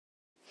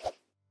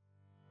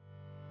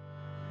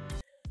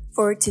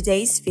For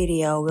today's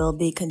video, we'll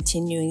be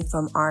continuing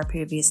from our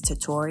previous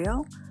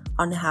tutorial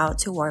on how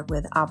to work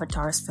with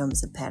avatars from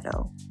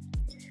Zepeto.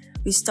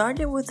 We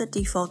started with the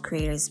default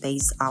creator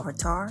space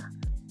avatar,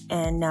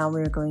 and now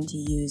we're going to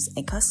use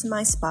a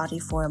customized body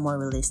for a more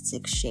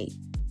realistic shape.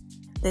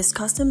 This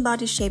custom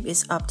body shape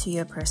is up to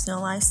your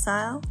personalized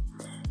style.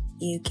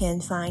 You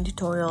can find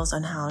tutorials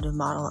on how to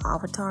model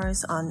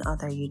avatars on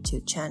other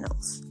YouTube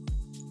channels.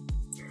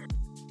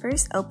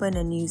 First, open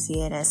a new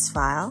ZS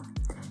file,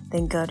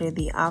 then go to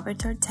the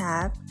Avatar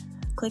tab,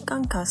 click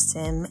on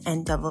Custom,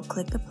 and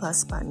double-click the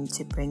plus button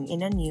to bring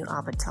in a new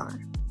avatar.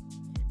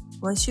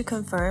 Once you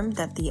confirm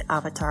that the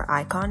avatar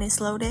icon is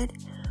loaded,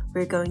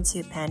 we're going to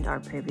append our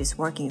previous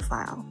working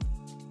file.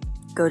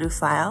 Go to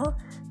File,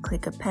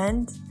 click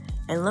Append,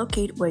 and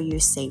locate where you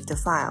saved the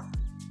file.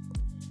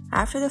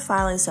 After the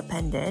file is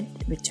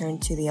appended, return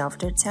to the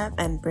Avatar tab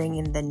and bring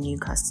in the new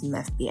custom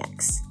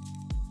FBX.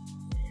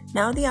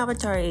 Now the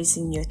avatar is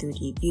in your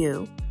 3D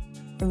view.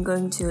 I'm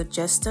going to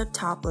adjust the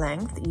top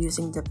length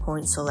using the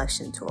point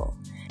selection tool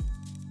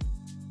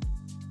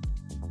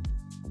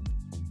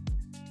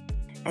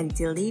and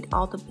delete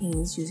all the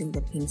pins using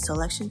the pin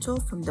selection tool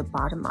from the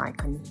bottom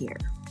icon here.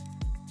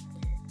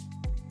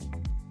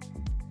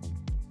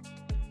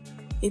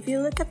 If you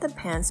look at the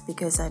pants,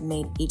 because I've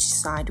made each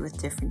side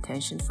with different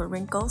tension for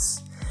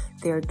wrinkles,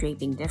 they are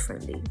draping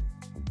differently.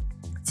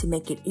 To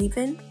make it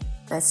even,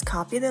 let's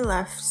copy the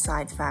left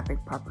side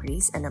fabric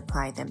properties and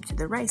apply them to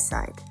the right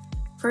side.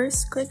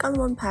 First, click on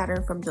one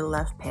pattern from the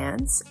left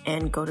pants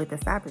and go to the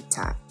Fabric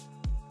tab.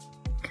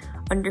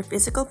 Under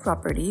Physical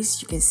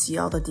Properties, you can see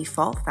all the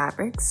default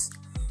fabrics,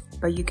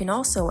 but you can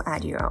also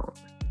add your own.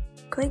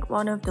 Click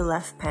one of the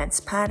left pants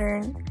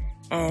pattern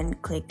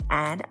and click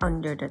Add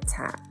under the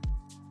tab.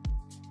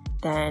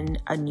 Then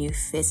a new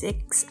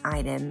Physics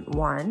Item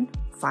 1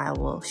 file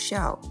will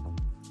show.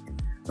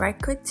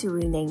 Right-click to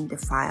rename the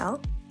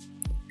file.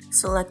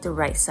 Select the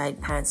right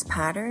side pants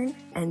pattern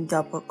and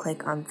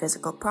double-click on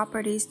Physical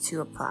Properties to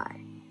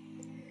apply.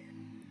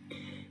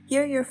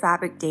 Here your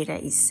fabric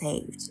data is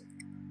saved,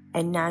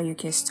 and now you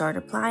can start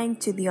applying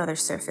to the other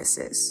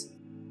surfaces.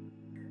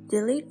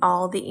 Delete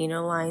all the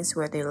inner lines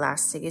where the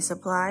elastic is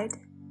applied.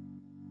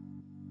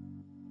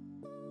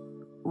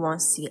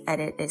 Once the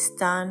edit is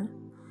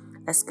done,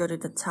 let's go to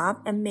the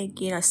top and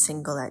make it a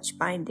single edge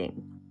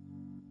binding.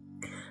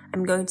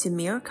 I'm going to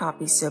mirror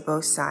copy so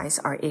both sides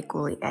are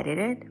equally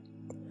edited.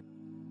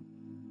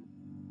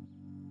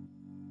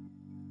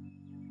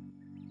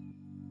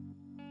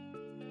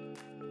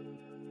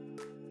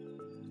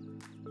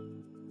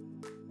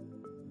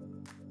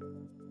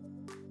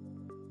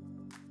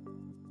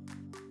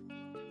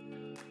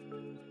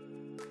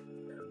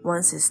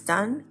 Once it's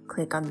done,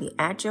 click on the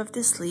edge of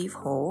the sleeve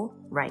hole,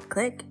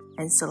 right-click,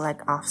 and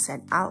select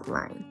Offset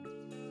Outline.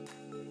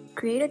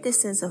 Create a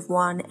distance of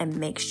 1 and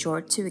make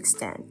sure to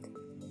extend.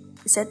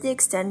 Set the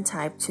extend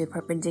type to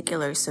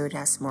perpendicular so it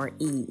has more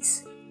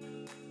ease.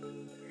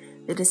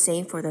 Do the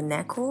same for the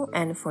neck hole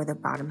and for the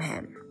bottom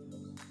hem.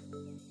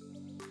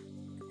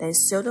 Then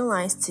sew the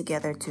lines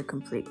together to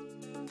complete.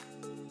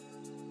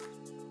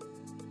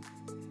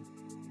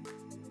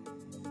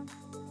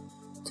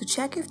 To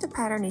check if the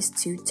pattern is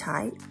too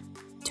tight,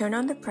 turn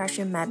on the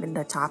pressure map in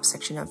the top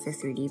section of the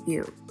 3D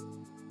view.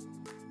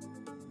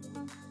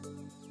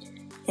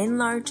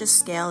 Enlarge the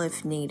scale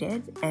if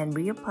needed and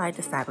reapply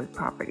the fabric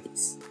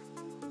properties.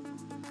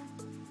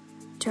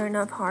 Turn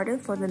off Harden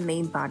for the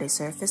main body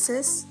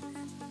surfaces.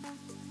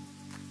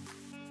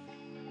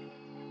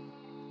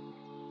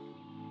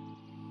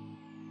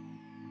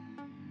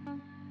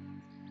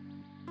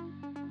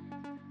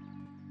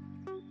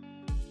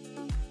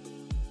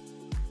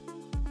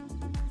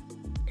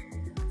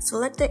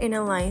 Select the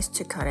inner lines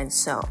to cut and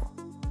sew.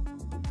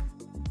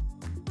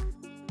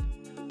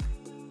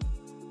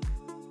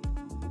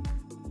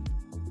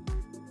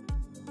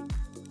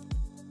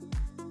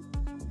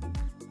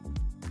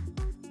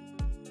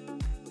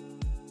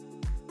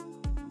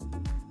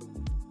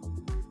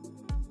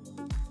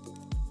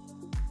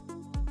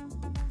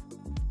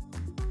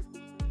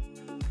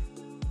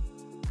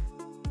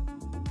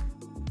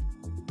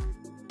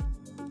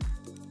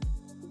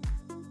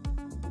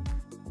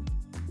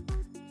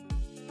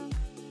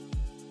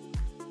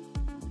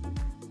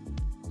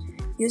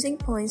 Using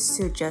points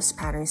to adjust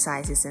pattern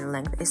sizes and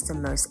length is the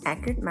most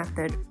accurate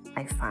method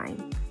I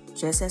find.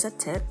 Just as a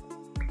tip,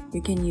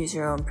 you can use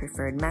your own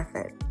preferred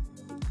method.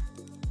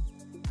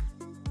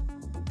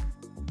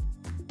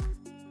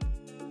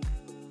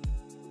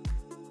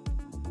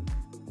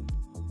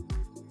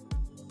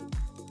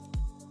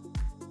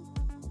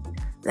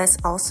 Let's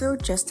also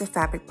adjust the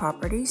fabric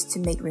properties to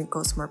make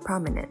wrinkles more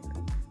prominent.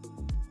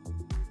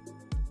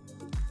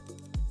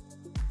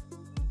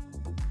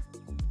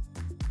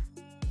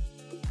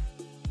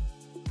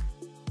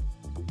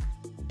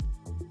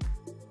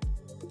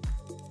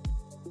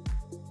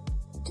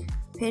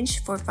 Pinch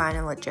for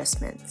final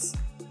adjustments.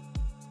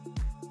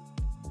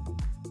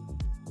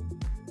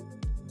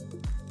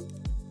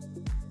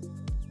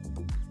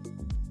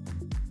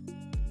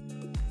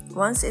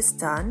 Once it's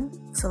done,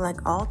 select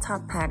all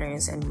top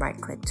patterns and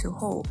right-click to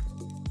hold.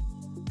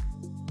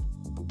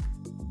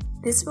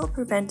 This will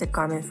prevent the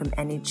garment from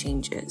any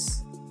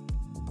changes.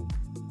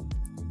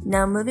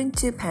 Now moving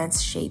to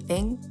pants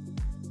shaping.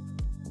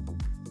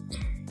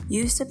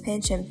 Use the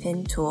pinch and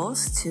pin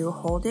tools to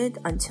hold it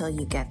until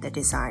you get the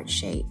desired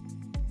shape.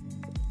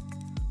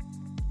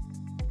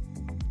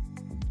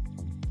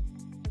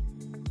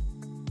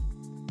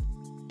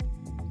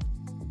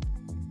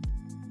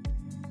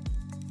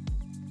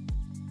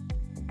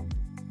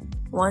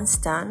 Once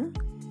done,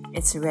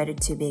 it's ready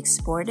to be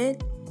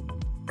exported.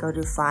 Go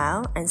to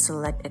File and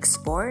select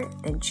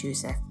Export, then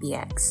choose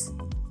FBX.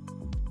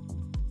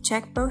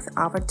 Check both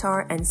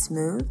Avatar and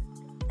Smooth,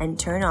 and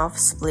turn off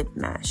Split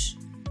Mesh.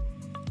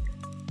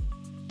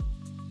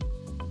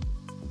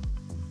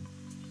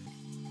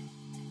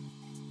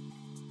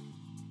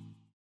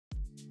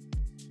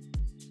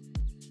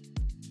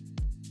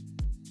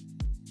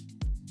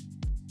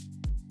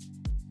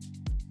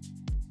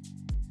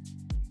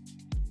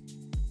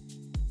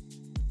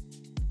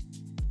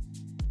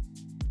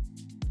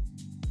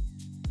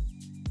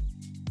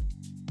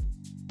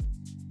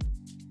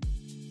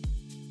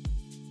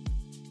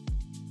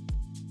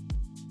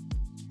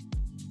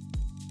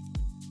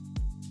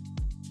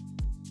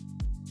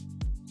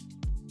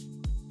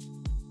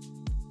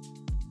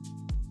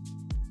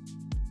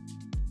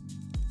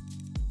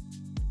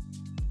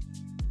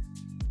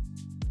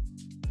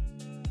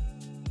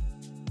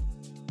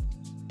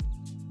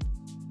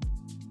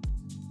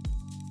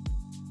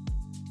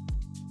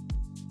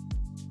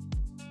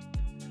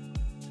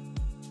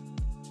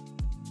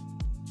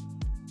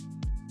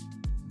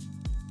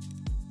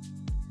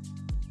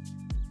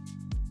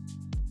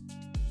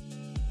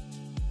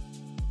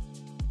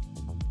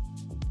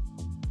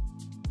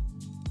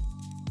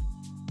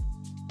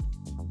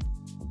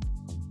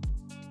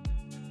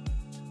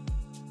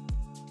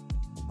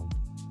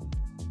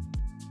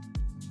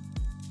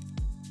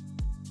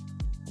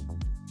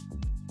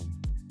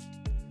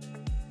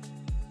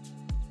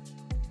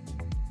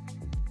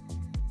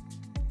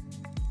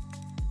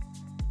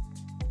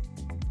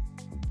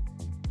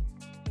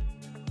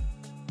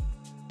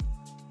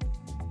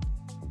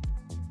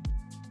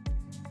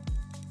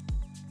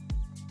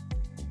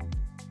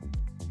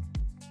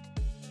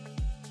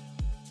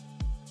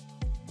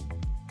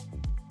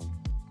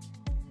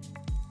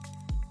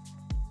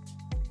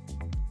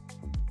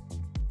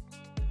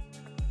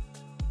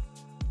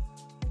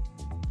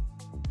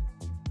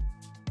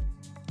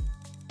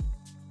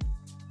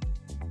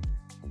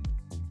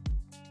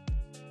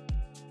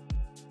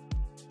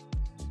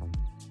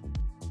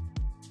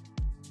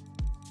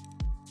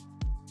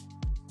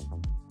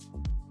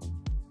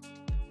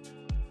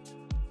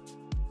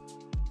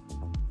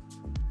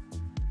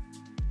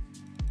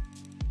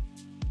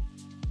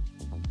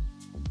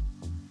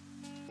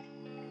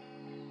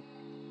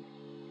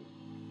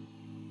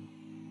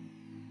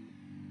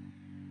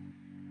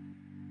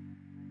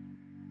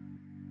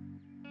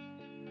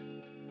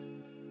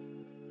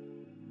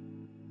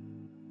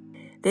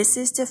 This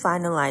is the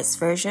finalized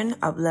version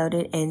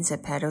uploaded in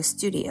Zepeto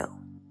Studio.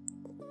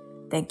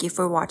 Thank you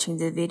for watching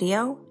the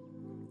video.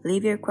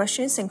 Leave your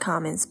questions and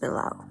comments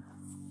below.